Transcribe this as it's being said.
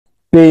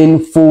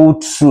painful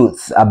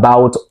truth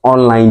about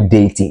online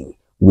dating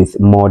with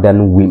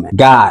modern women.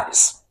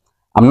 Guys,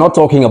 I'm not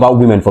talking about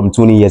women from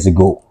 20 years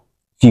ago,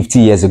 50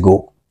 years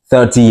ago,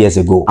 30 years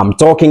ago. I'm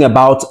talking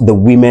about the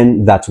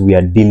women that we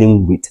are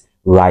dealing with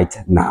right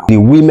now. The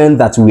women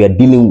that we are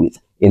dealing with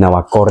in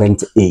our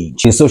current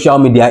age, the social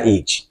media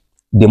age,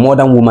 the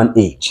modern woman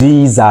age.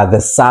 These are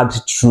the sad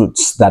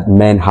truths that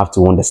men have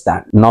to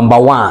understand. Number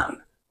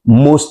one,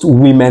 most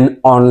women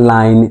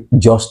online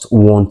just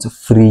want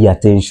free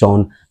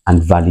attention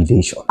and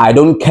validation. I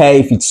don't care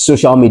if it's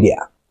social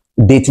media,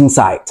 dating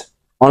site,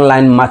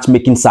 online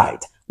matchmaking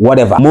site,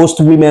 whatever.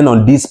 Most women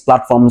on these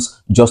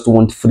platforms just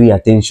want free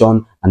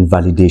attention and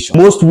validation.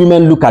 Most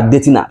women look at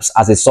dating apps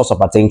as a source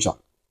of attention,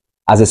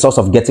 as a source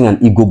of getting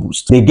an ego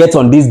boost. They get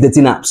on these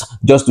dating apps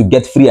just to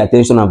get free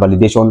attention and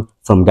validation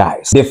from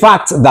guys. The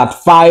fact that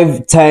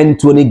 5, 10,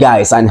 20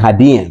 guys are in her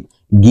DM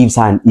gives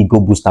her an ego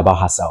boost about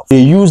herself.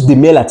 They use the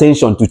male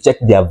attention to check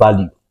their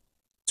value,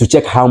 to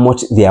check how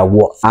much they are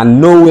worth.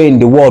 And no way in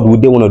the world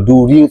would they want to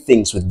do real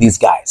things with these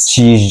guys.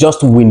 She is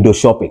just window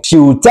shopping. She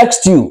will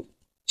text you,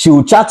 she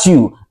will chat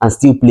you, and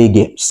still play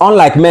games.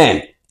 Unlike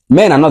men,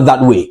 men are not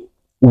that way.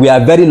 We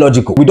are very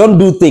logical. We don't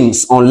do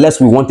things unless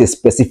we want a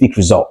specific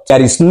result.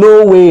 There is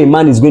no way a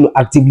man is going to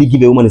actively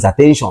give a woman his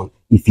attention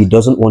if he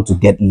doesn't want to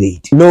get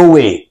laid. No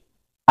way.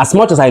 As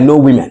much as I know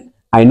women,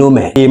 I know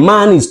men. A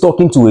man is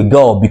talking to a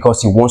girl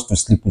because he wants to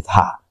sleep with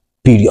her.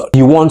 Period.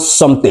 He wants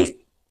something.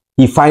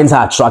 He finds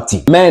her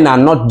attractive. Men are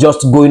not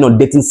just going on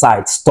dating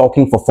sites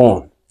talking for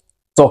fun,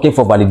 talking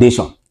for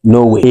validation.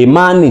 No way. A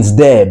man is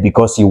there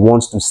because he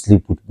wants to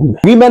sleep with women.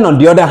 Women, on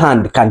the other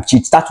hand, can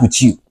chit chat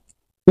with you,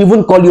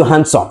 even call you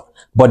handsome.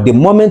 But the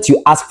moment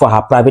you ask for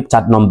her private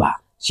chat number,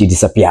 she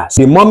disappears.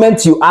 The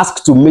moment you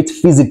ask to meet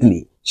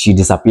physically, she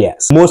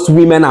disappears. Most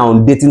women are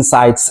on dating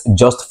sites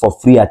just for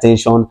free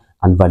attention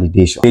and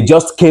validation. They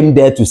just came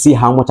there to see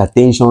how much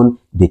attention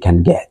they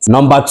can get.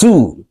 Number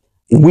two,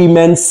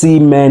 women see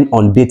men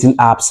on dating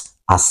apps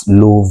as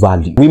low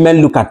value.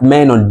 Women look at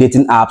men on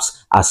dating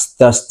apps as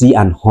thirsty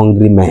and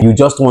hungry men. You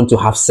just want to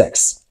have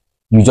sex.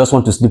 You just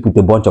want to sleep with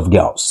a bunch of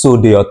girls. So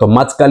they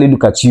automatically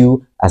look at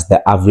you as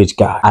the average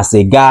guy, as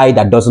a guy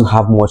that doesn't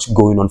have much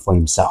going on for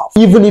himself.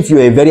 Even if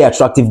you're a very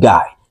attractive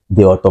guy,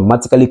 they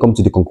automatically come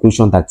to the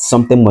conclusion that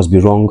something must be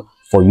wrong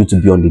for you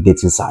to be on the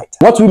dating site.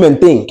 What women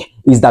think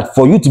is that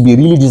for you to be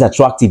really this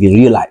attractive in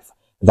real life,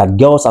 that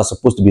girls are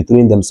supposed to be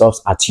throwing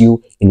themselves at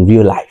you in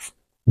real life.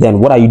 Then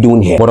what are you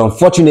doing here? But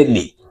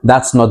unfortunately,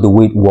 that's not the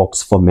way it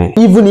works for men.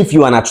 Even if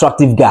you're an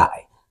attractive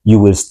guy, you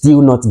will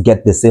still not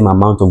get the same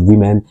amount of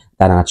women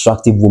that an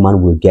attractive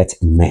woman will get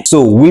in men.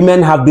 So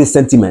women have this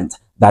sentiment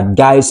that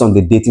guys on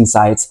the dating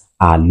sites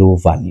are low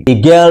value. A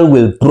girl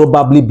will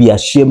probably be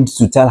ashamed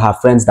to tell her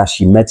friends that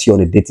she met you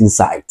on a dating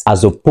site,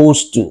 as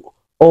opposed to,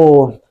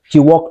 oh, he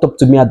walked up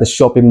to me at the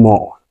shopping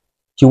mall.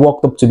 He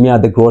walked up to me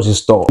at the grocery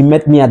store. He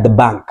met me at the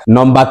bank.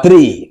 Number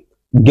three,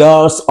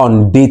 girls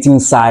on dating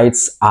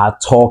sites are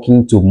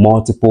talking to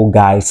multiple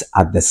guys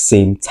at the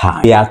same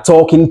time. They are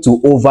talking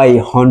to over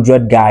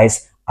 100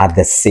 guys at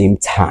the same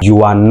time.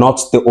 You are not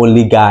the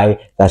only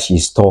guy that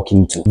she's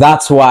talking to.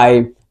 That's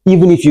why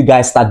even if you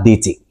guys start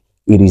dating,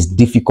 it is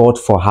difficult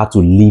for her to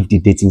leave the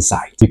dating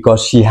site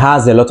because she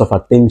has a lot of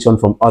attention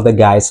from other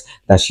guys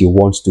that she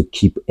wants to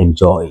keep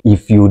enjoying.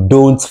 If you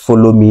don't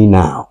follow me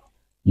now,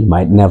 you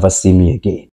might never see me again.